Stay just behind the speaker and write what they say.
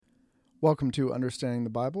Welcome to Understanding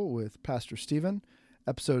the Bible with Pastor Stephen,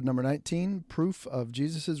 episode number 19, Proof of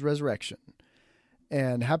Jesus' Resurrection.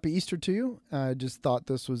 And happy Easter to you. I just thought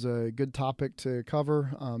this was a good topic to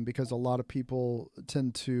cover because a lot of people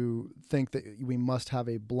tend to think that we must have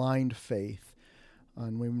a blind faith.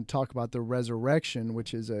 And when we talk about the resurrection,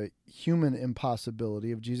 which is a human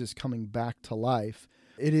impossibility of Jesus coming back to life,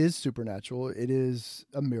 it is supernatural. It is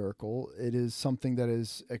a miracle. It is something that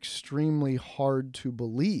is extremely hard to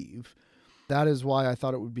believe. That is why I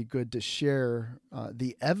thought it would be good to share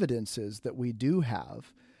the evidences that we do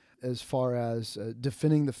have as far as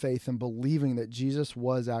defending the faith and believing that Jesus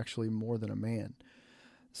was actually more than a man.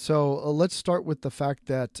 So let's start with the fact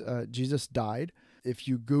that Jesus died. If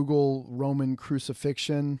you Google Roman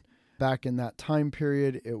crucifixion back in that time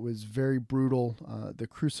period, it was very brutal. The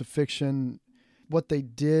crucifixion, what they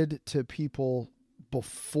did to people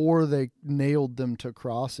before they nailed them to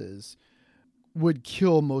crosses would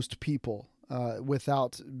kill most people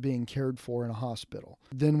without being cared for in a hospital.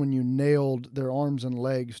 Then when you nailed their arms and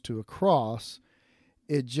legs to a cross,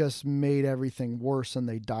 it just made everything worse and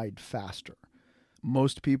they died faster.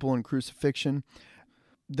 Most people in crucifixion,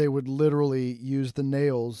 they would literally use the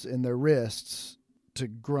nails in their wrists to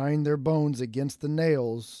grind their bones against the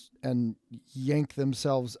nails and yank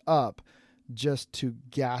themselves up just to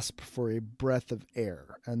gasp for a breath of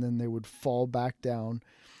air. And then they would fall back down,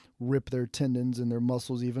 rip their tendons and their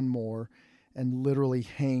muscles even more, and literally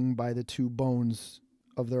hang by the two bones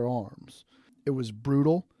of their arms. It was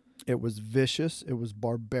brutal. It was vicious. It was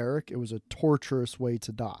barbaric. It was a torturous way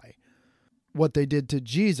to die. What they did to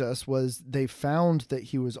Jesus was they found that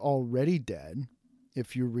he was already dead,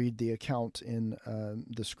 if you read the account in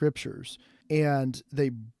the scriptures, and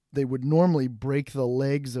they would normally break the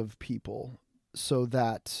legs of people so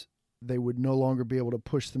that they would no longer be able to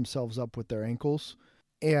push themselves up with their ankles,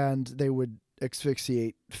 and they would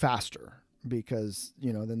asphyxiate faster because,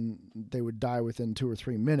 then they would die within 2 or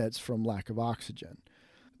 3 minutes from lack of oxygen.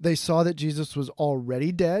 They saw that Jesus was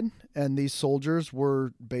already dead, and these soldiers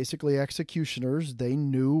were basically executioners. They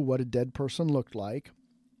knew what a dead person looked like.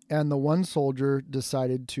 And the one soldier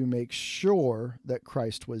decided to make sure that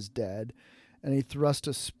Christ was dead, and he thrust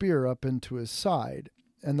a spear up into his side.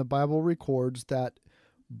 And the Bible records that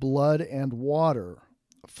blood and water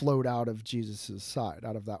flowed out of Jesus' side,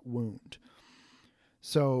 out of that wound.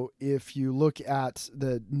 So if you look at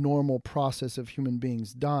the normal process of human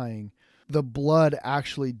beings dying, the blood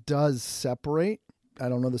actually does separate. I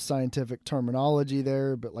don't know the scientific terminology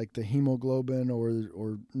there, but like the hemoglobin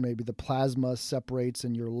or maybe the plasma separates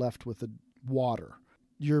and you're left with the water.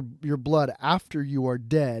 Your blood after you are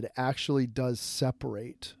dead actually does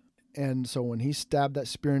separate. And so when he stabbed that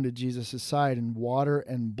spear into Jesus' side and water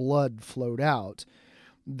and blood flowed out,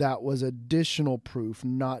 that was additional proof,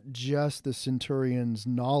 not just the centurion's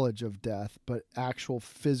knowledge of death, but actual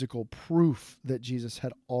physical proof that Jesus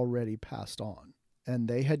had already passed on and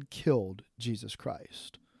they had killed Jesus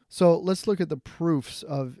Christ. So let's look at the proofs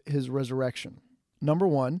of his resurrection. Number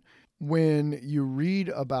one, when you read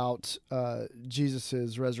about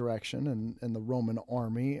Jesus' resurrection and the Roman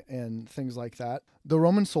army and things like that, the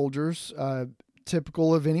Roman soldiers,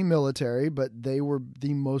 typical of any military, but they were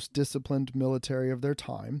the most disciplined military of their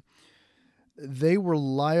time. They were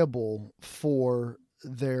liable for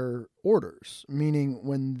their orders, meaning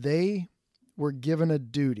when they were given a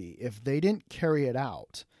duty, if they didn't carry it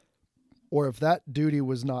out, or if that duty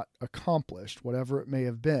was not accomplished, whatever it may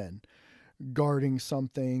have been, guarding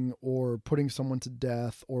something or putting someone to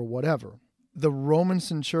death or whatever, the Roman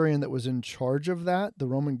centurion that was in charge of that, the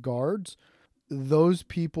Roman guards, those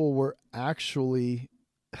people were actually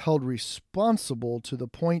held responsible to the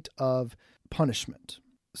point of punishment.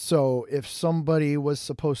 So if somebody was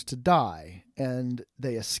supposed to die and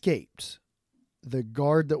they escaped, the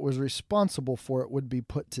guard that was responsible for it would be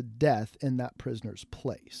put to death in that prisoner's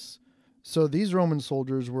place. So these Roman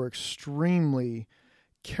soldiers were extremely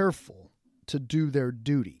careful to do their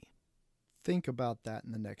duty. Think about that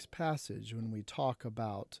in the next passage when we talk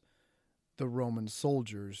about the Roman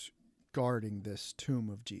soldiers guarding this tomb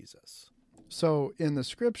of Jesus. So in the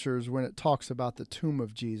scriptures, when it talks about the tomb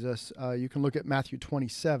of Jesus, you can look at Matthew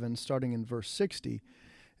 27, starting in verse 60.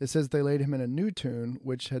 It says, "They laid him in a new tomb,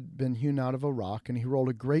 which had been hewn out of a rock, and he rolled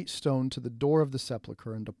a great stone to the door of the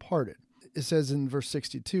sepulchre and departed." It says in verse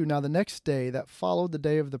 62, "Now the next day that followed the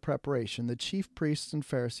day of the preparation, the chief priests and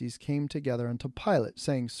Pharisees came together unto Pilate,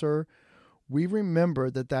 saying, Sir, we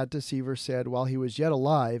remember that deceiver said, while he was yet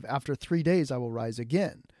alive, After 3 days I will rise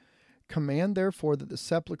again. Command therefore that the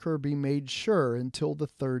sepulchre be made sure until the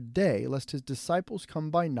 3rd day, lest his disciples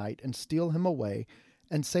come by night and steal him away,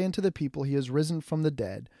 and say unto the people, He is risen from the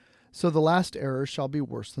dead. So the last error shall be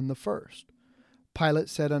worse than the first. Pilate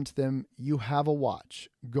said unto them, You have a watch.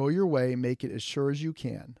 Go your way, make it as sure as you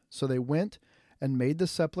can. So they went and made the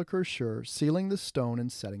sepulchre sure, sealing the stone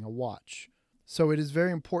and setting a watch. So it is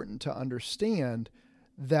very important to understand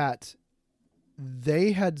that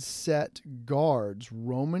they had set guards,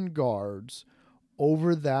 Roman guards,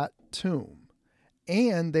 over that tomb,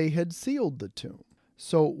 and they had sealed the tomb.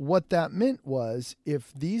 So what that meant was,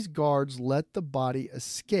 if these guards let the body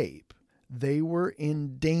escape, they were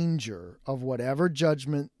in danger of whatever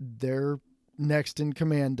judgment their next in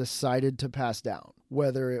command decided to pass down.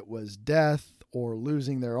 Whether it was death or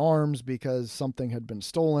losing their arms because something had been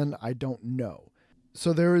stolen, I don't know.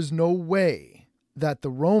 So there is no way that the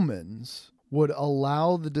Romans would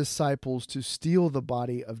allow the disciples to steal the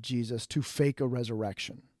body of Jesus to fake a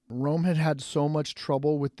resurrection. Rome had had so much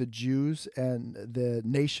trouble with the Jews and the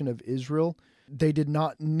nation of Israel. They did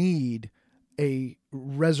not need a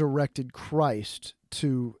resurrected Christ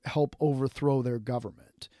to help overthrow their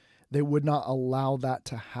government. They would not allow that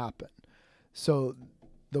to happen. So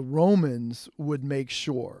the Romans would make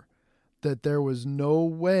sure that there was no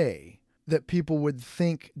way that people would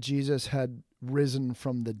think Jesus had risen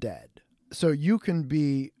from the dead. So you can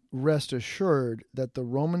be rest assured that the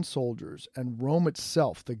Roman soldiers and Rome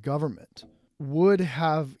itself, the government, would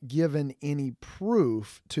have given any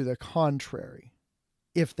proof to the contrary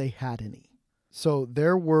if they had any. So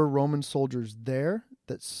there were Roman soldiers there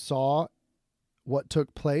that saw what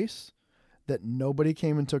took place, that nobody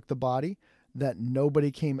came and took the body, that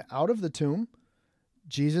nobody came out of the tomb.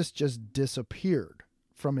 Jesus just disappeared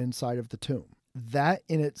from inside of the tomb. That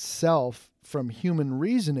in itself, from human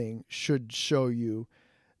reasoning, should show you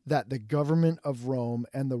that the government of Rome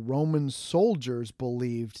and the Roman soldiers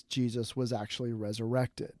believed Jesus was actually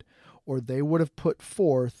resurrected, or they would have put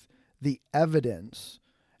forth the evidence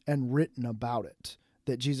and written about it,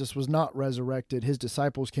 that Jesus was not resurrected. His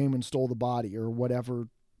disciples came and stole the body, or whatever,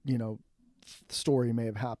 story may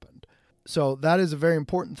have happened. So that is a very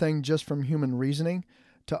important thing just from human reasoning,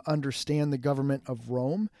 to understand the government of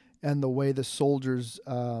Rome and the way the soldiers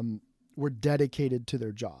were dedicated to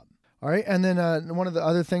their job. All right. And then one of the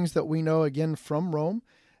other things that we know, again, from Rome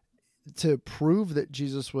to prove that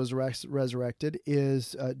Jesus was resurrected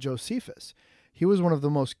is Josephus. He was one of the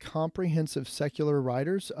most comprehensive secular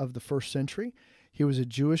writers of the first century. He was a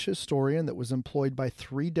Jewish historian that was employed by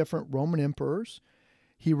 3 different Roman emperors.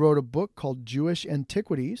 He wrote a book called Jewish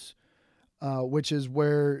Antiquities, which is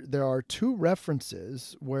where there are 2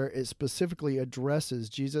 references where it specifically addresses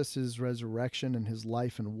Jesus' resurrection and his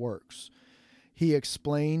life and works. He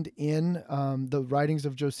explained in the writings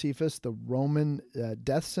of Josephus the Roman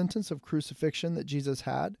death sentence of crucifixion that Jesus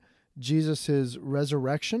had, Jesus'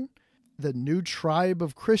 resurrection, the new tribe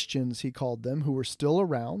of Christians, he called them, who were still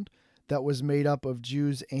around, that was made up of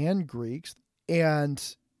Jews and Greeks.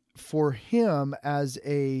 And for him, as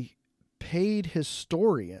a paid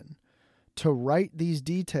historian, to write these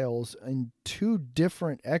details in 2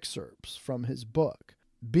 different excerpts from his book,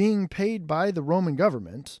 being paid by the Roman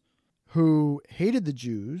government, who hated the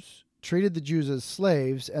Jews, treated the Jews as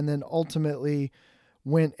slaves, and then ultimately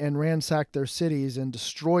went and ransacked their cities and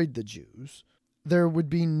destroyed the Jews, there would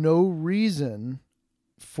be no reason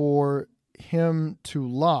for him to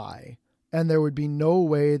lie, and there would be no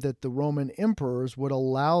way that the Roman emperors would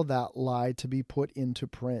allow that lie to be put into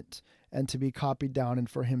print and to be copied down and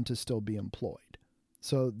for him to still be employed.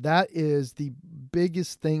 So that is the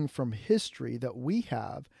biggest thing from history that we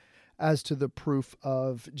have as to the proof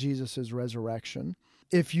of Jesus' resurrection.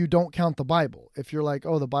 If you don't count the Bible, if you're like,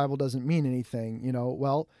 oh, the Bible doesn't mean anything,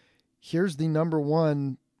 well, here's the number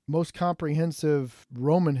 1 most comprehensive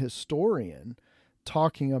Roman historian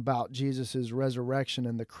talking about Jesus' resurrection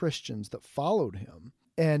and the Christians that followed him.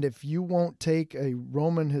 And if you won't take a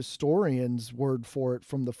Roman historian's word for it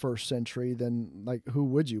from the first century, then who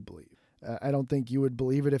would you believe? I don't think you would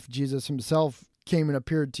believe it if Jesus himself came and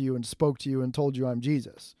appeared to you and spoke to you and told you I'm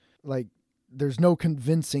Jesus. There's no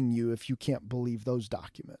convincing you if you can't believe those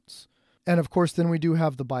documents. And of course, then we do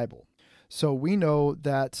have the Bible. So we know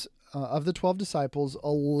that of the 12 disciples,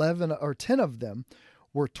 11 or 10 of them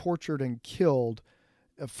were tortured and killed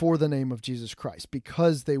for the name of Jesus Christ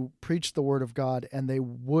because they preached the word of God and they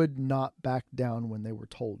would not back down when they were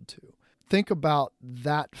told to. Think about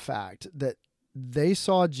that fact, that they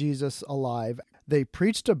saw Jesus alive. They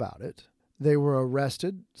preached about it. They were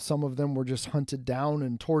arrested. Some of them were just hunted down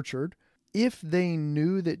and tortured. If they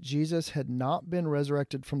knew that Jesus had not been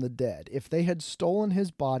resurrected from the dead, if they had stolen his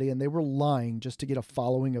body and they were lying just to get a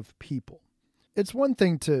following of people, it's one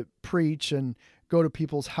thing to preach and go to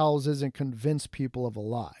people's houses and convince people of a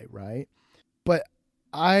lie, right? But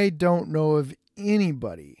I don't know of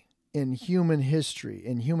anybody in human history,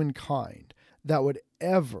 in humankind, that would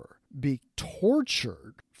ever be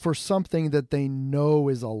tortured for something that they know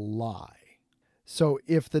is a lie. So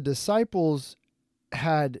if the disciples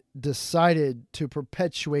had decided to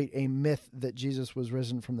perpetuate a myth that Jesus was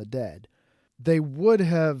risen from the dead, they would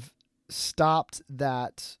have stopped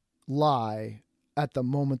that lie at the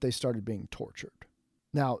moment they started being tortured.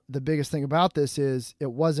 Now, the biggest thing about this is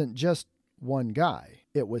it wasn't just one guy.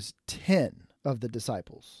 It was 10 of the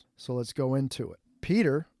disciples. So let's go into it.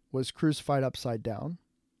 Peter was crucified upside down.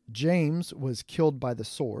 James was killed by the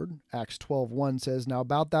sword. Acts 12:1 says, "Now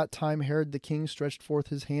about that time Herod the king stretched forth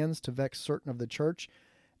his hands to vex certain of the church,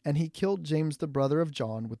 and he killed James the brother of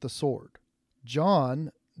John with the sword."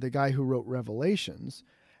 John, the guy who wrote Revelations,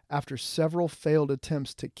 after several failed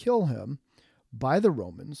attempts to kill him by the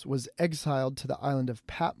Romans, was exiled to the island of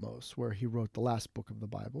Patmos, where he wrote the last book of the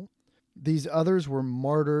Bible. These others were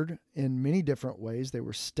martyred in many different ways. They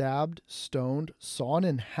were stabbed, stoned, sawn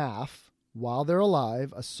in half while they're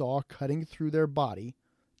alive, a saw cutting through their body,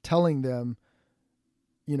 telling them,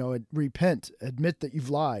 repent, admit that you've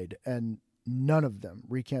lied, and none of them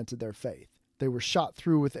recanted their faith. They were shot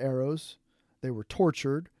through with arrows, they were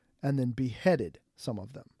tortured, and then beheaded, some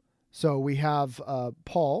of them. So we have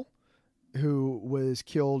Paul, who was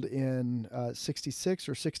killed in 66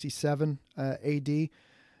 or 67 AD,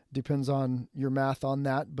 depends on your math on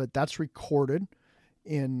that, but that's recorded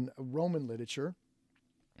in Roman literature.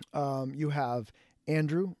 You have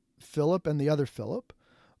Andrew, Philip, and the other Philip,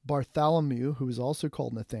 Bartholomew, who is also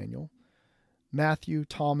called Nathaniel, Matthew,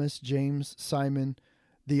 Thomas, James, Simon,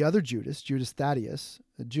 the other Judas, Judas Thaddeus.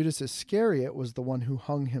 Judas Iscariot was the one who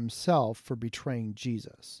hung himself for betraying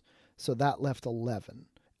Jesus. So that left 11.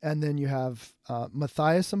 And then you have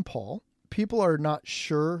Matthias and Paul. People are not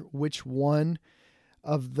sure which one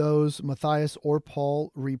of those, Matthias or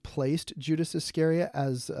Paul, replaced Judas Iscariot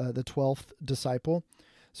as the 12th disciple.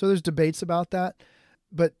 So there's debates about that.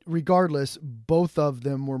 But regardless, both of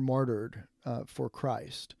them were martyred for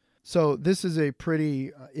Christ. So this is a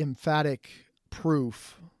pretty emphatic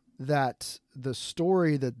proof that the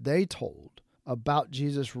story that they told about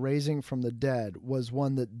Jesus raising from the dead was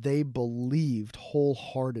one that they believed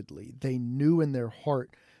wholeheartedly. They knew in their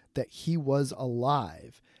heart that he was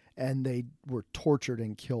alive, and they were tortured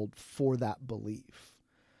and killed for that belief.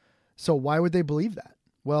 So why would they believe that?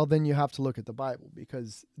 Well, then you have to look at the Bible,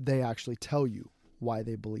 because they actually tell you why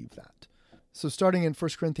they believe that. So starting in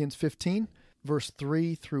 1 Corinthians 15, verse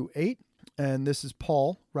 3 through 8, and this is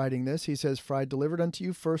Paul writing this. He says, "For I delivered unto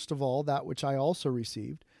you first of all that which I also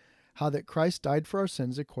received, how that Christ died for our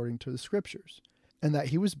sins according to the Scriptures, and that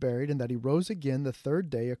he was buried, and that he rose again the third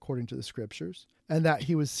day according to the Scriptures, and that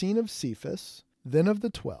he was seen of Cephas, then of the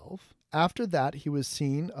 12. After that he was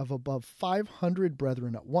seen of above 500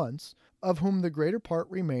 brethren at once, of whom the greater part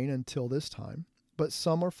remain until this time, but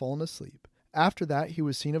some are fallen asleep. After that he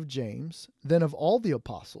was seen of James, then of all the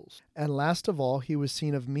apostles, and last of all he was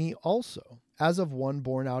seen of me also, as of one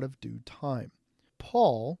born out of due time."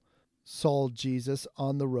 Paul saw Jesus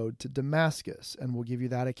on the road to Damascus, and we'll give you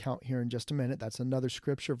that account here in just a minute. That's another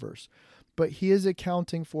scripture verse. But he is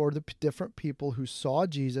accounting for the different people who saw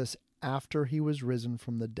Jesus after he was risen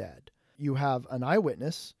from the dead. You have an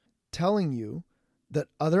eyewitness telling you that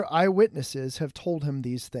other eyewitnesses have told him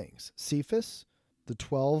these things. Cephas, the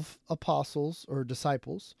 12 apostles or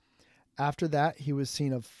disciples. After that, he was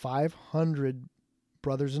seen of 500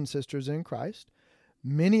 brothers and sisters in Christ.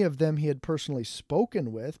 Many of them he had personally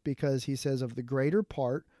spoken with, because he says of the greater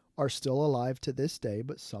part are still alive to this day,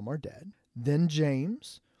 but some are dead. Then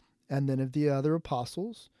James, and then of the other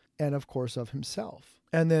apostles, and of course of himself.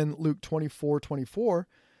 And then Luke 24:24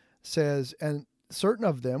 says, "And certain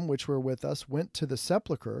of them which were with us went to the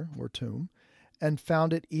sepulchre," or tomb, "and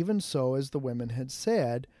found it even so as the women had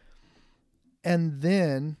said. And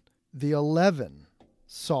then the 11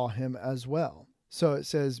 saw him as well." So it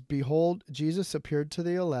says, "Behold, Jesus appeared to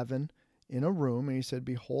the 11 in a room, and he said,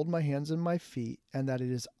 Behold my hands and my feet, and that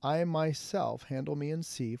it is I myself, handle me and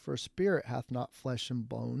see, for a spirit hath not flesh and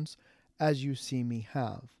bones, as you see me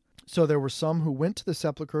have." So there were some who went to the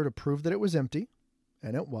sepulchre to prove that it was empty,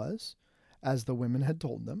 and it was, as the women had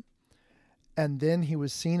told them. And then he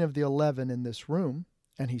was seen of the 11 in this room,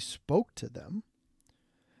 and he spoke to them.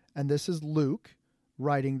 And this is Luke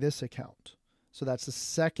writing this account. So that's the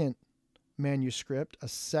second manuscript, a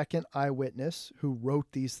second eyewitness who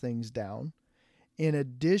wrote these things down, in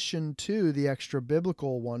addition to the extra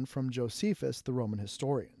biblical one from Josephus, the Roman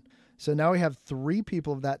historian. So now we have 3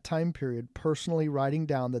 people of that time period personally writing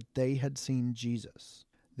down that they had seen Jesus.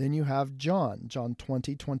 Then you have John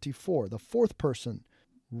 20:24, the 4th person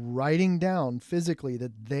writing down physically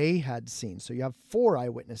that they had seen. So you have 4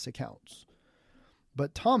 eyewitness accounts.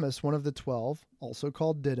 But Thomas, one of the 12, also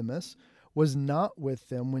called Didymus, was not with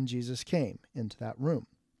them when Jesus came into that room.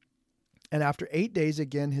 And after 8 days,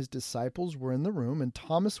 again, his disciples were in the room, and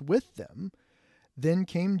Thomas with them. Then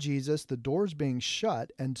came Jesus, the doors being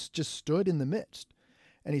shut, and just stood in the midst.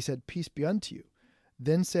 And he said, "Peace be unto you."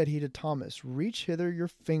 Then said he to Thomas, "Reach hither your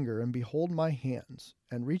finger, and behold my hands,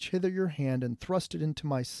 and reach hither your hand, and thrust it into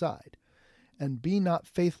my side, and be not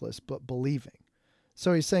faithless, but believing."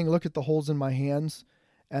 So he's saying, look at the holes in my hands,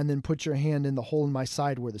 and then put your hand in the hole in my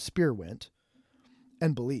side where the spear went,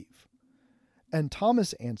 and believe. And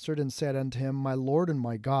Thomas answered and said unto him, "My Lord and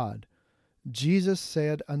my God." Jesus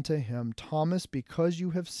said unto him, "Thomas, because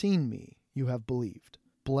you have seen me, you have believed.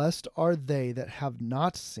 Blessed are they that have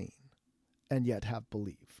not seen, and yet have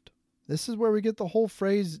believed." This is where we get the whole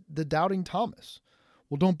phrase, the doubting Thomas.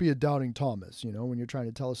 Well, don't be a doubting Thomas, when you're trying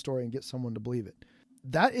to tell a story and get someone to believe it.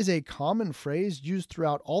 That is a common phrase used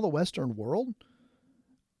throughout all the Western world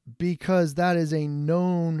because that is a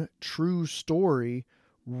known true story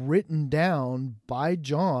written down by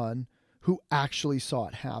John, who actually saw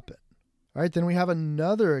it happen. All right, then we have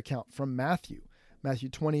another account from Matthew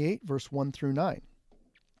 28, verse 1 through 9.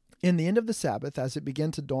 In the end of the Sabbath, as it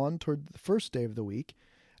began to dawn toward the first day of the week,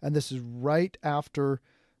 and this is right after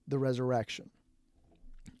the resurrection.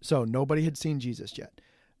 So nobody had seen Jesus yet.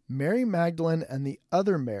 Mary Magdalene and the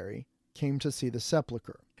other Mary came to see the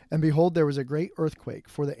sepulchre. And behold, there was a great earthquake,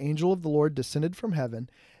 for the angel of the Lord descended from heaven,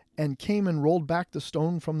 and came and rolled back the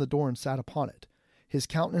stone from the door and sat upon it. His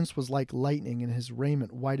countenance was like lightning, and his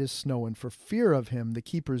raiment white as snow. And for fear of him the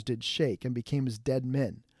keepers did shake, and became as dead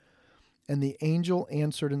men. And the angel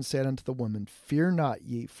answered and said unto the woman, "Fear not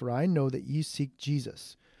ye, for I know that ye seek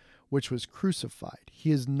Jesus, which was crucified.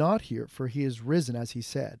 He is not here, for he is risen, as he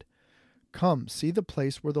said. Come, see the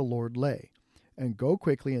place where the Lord lay, and go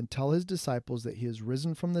quickly and tell his disciples that he is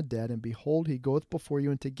risen from the dead, and behold, he goeth before you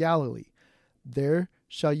into Galilee. There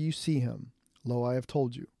shall you see him. Lo, I have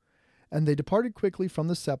told you." And they departed quickly from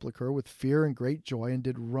the sepulchre with fear and great joy, and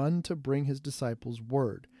did run to bring his disciples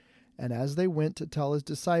word. And as they went to tell his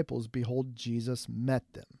disciples, behold, Jesus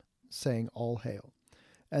met them, saying, "All hail."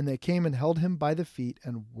 And they came and held him by the feet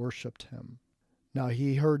and worshipped him. Now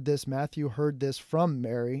he heard this, Matthew heard this from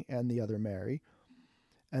Mary and the other Mary,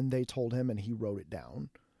 and they told him, and he wrote it down.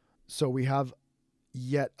 So we have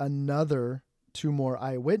yet another 2 more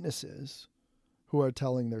eyewitnesses who are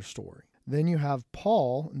telling their story. Then you have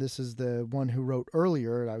Paul, and this is the one who wrote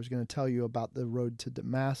earlier, and I was going to tell you about the road to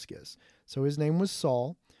Damascus. So his name was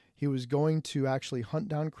Saul. He was going to actually hunt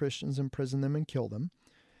down Christians, imprison them, and kill them.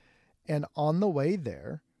 And on the way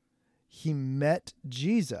there, he met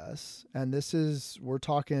Jesus, and we're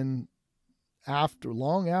talking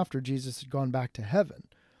long after Jesus had gone back to heaven.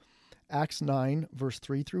 Acts 9, verse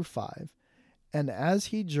 3 through 5. And as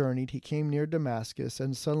he journeyed, he came near Damascus,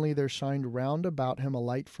 and suddenly there shined round about him a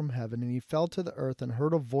light from heaven, and he fell to the earth, and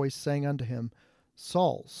heard a voice saying unto him,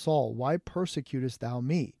 "Saul, Saul, why persecutest thou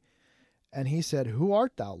me?" And he said, "Who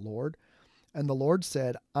art thou, Lord?" And the Lord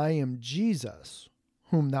said, "I am Jesus,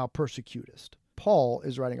 whom thou persecutest." Paul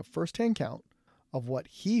is writing a first-hand account of what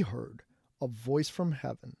he heard, a voice from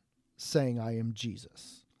heaven saying, "I am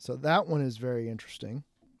Jesus." So that one is very interesting,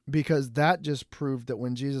 because that just proved that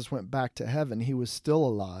when Jesus went back to heaven, he was still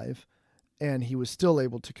alive, and he was still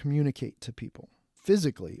able to communicate to people.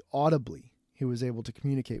 Physically, audibly, he was able to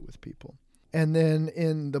communicate with people. And then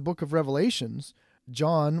in the book of Revelations,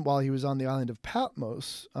 John, while he was on the island of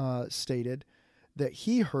Patmos, stated that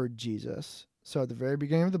he heard Jesus. So at the very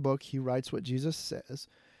beginning of the book, he writes what Jesus says,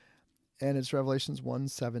 and it's Revelations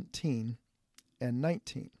 1:17 and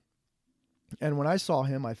 19. "And when I saw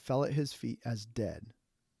him, I fell at his feet as dead,"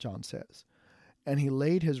 John says. "And he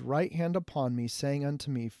laid his right hand upon me, saying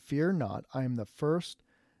unto me, Fear not, I am the first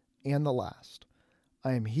and the last.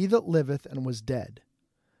 I am he that liveth and was dead.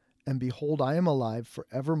 And behold, I am alive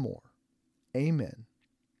forevermore. Amen.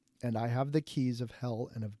 And I have the keys of hell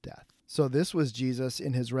and of death." So this was Jesus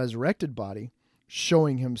in his resurrected body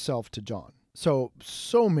showing himself to John. So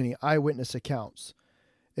many eyewitness accounts.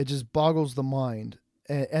 It just boggles the mind.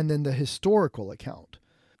 And then the historical account,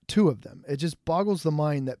 2 of them. It just boggles the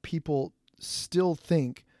mind that people still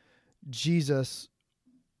think Jesus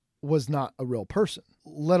was not a real person,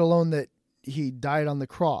 let alone that he died on the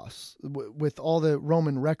cross with all the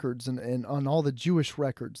Roman records and on all the Jewish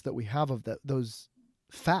records that we have of those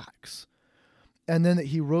facts. And then that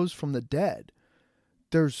he rose from the dead.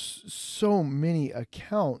 There's so many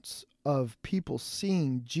accounts of people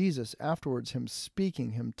seeing Jesus afterwards, him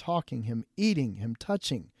speaking, him talking, him eating, him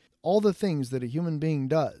touching, all the things that a human being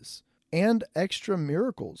does. and extra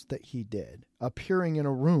miracles that he did, appearing in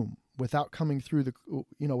a room without coming through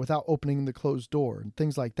without opening the closed door and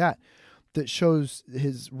things like that, that shows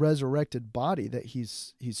his resurrected body, that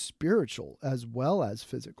he's spiritual as well as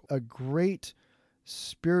physical. A great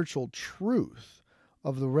spiritual truth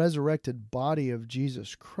of the resurrected body of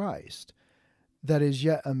Jesus Christ that is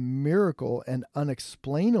yet a miracle and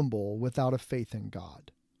unexplainable without a faith in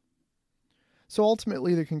God. So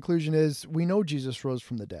ultimately, the conclusion is we know Jesus rose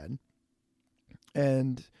from the dead.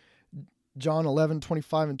 And John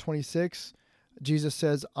 11:25 and 26, Jesus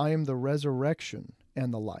says, I am the resurrection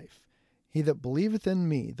and the life. He that believeth in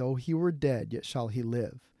me, though he were dead, yet shall he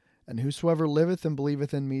live. And whosoever liveth and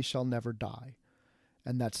believeth in me shall never die.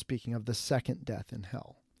 And that's speaking of the second death in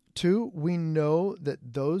hell. 2, we know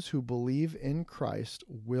that those who believe in Christ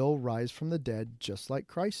will rise from the dead just like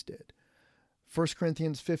Christ did. 1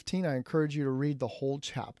 Corinthians 15, I encourage you to read the whole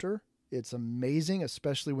chapter. It's amazing,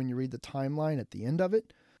 especially when you read the timeline at the end of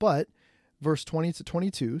it. But verse 20 to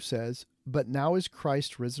 22 says, But now is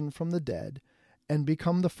Christ risen from the dead, and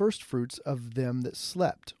become the firstfruits of them that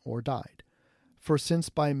slept or died. For since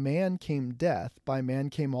by man came death, by man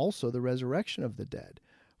came also the resurrection of the dead.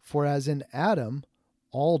 For as in Adam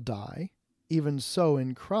all die, even so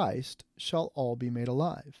in Christ shall all be made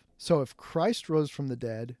alive. So if Christ rose from the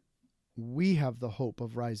dead, we have the hope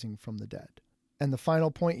of rising from the dead. And the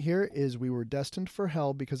final point here is we were destined for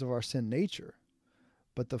hell because of our sin nature.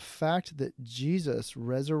 But the fact that Jesus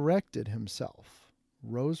resurrected himself,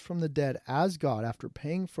 rose from the dead as God after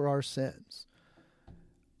paying for our sins,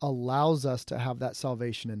 allows us to have that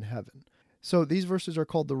salvation in heaven. So these verses are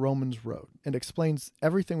called the Romans Road and explains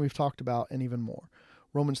everything we've talked about and even more.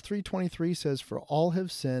 Romans 3:23 says, For all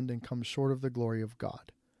have sinned and come short of the glory of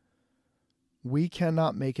God. We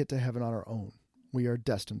cannot make it to heaven on our own. We are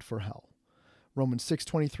destined for hell. Romans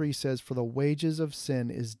 6:23 says, For the wages of sin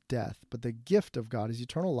is death, but the gift of God is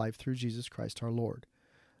eternal life through Jesus Christ our Lord.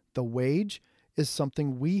 The wage is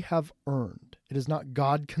something we have earned. It is not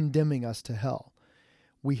God condemning us to hell.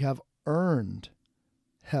 We have earned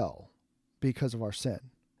hell because of our sin.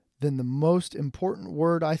 Then the most important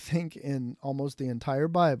word, I think, in almost the entire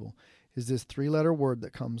Bible is this 3-letter word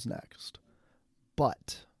that comes next.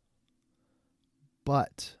 But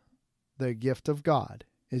the gift of God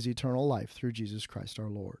is eternal life through Jesus Christ our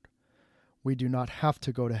Lord. We do not have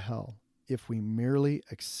to go to hell if we merely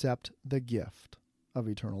accept the gift of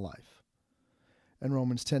eternal life. And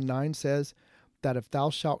Romans 10:9 says that if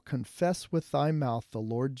thou shalt confess with thy mouth the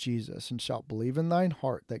Lord Jesus, and shalt believe in thine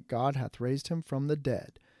heart that God hath raised him from the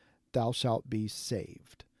dead, thou shalt be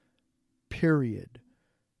saved. Period.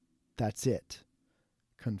 That's it.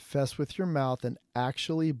 Confess with your mouth and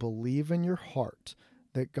actually believe in your heart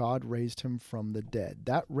that God raised him from the dead.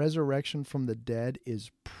 That resurrection from the dead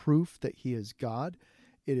is proof that he is God.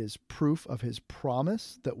 It is proof of his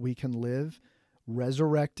promise that we can live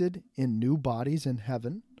resurrected in new bodies in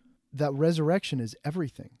heaven. That resurrection is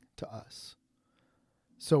everything to us.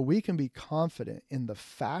 So we can be confident in the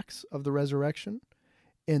facts of the resurrection,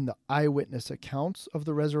 in the eyewitness accounts of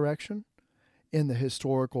the resurrection, in the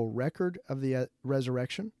historical record of the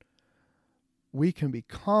resurrection. We can be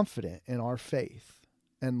confident in our faith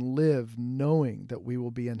and live knowing that we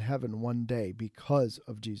will be in heaven one day because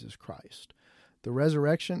of Jesus Christ. The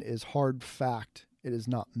resurrection is hard fact. It is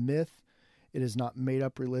not myth. It is not made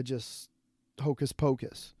up religious hocus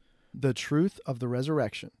pocus. The truth of the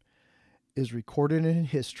resurrection is recorded in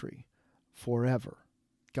history forever.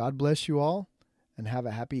 God bless you all and have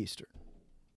a happy Easter.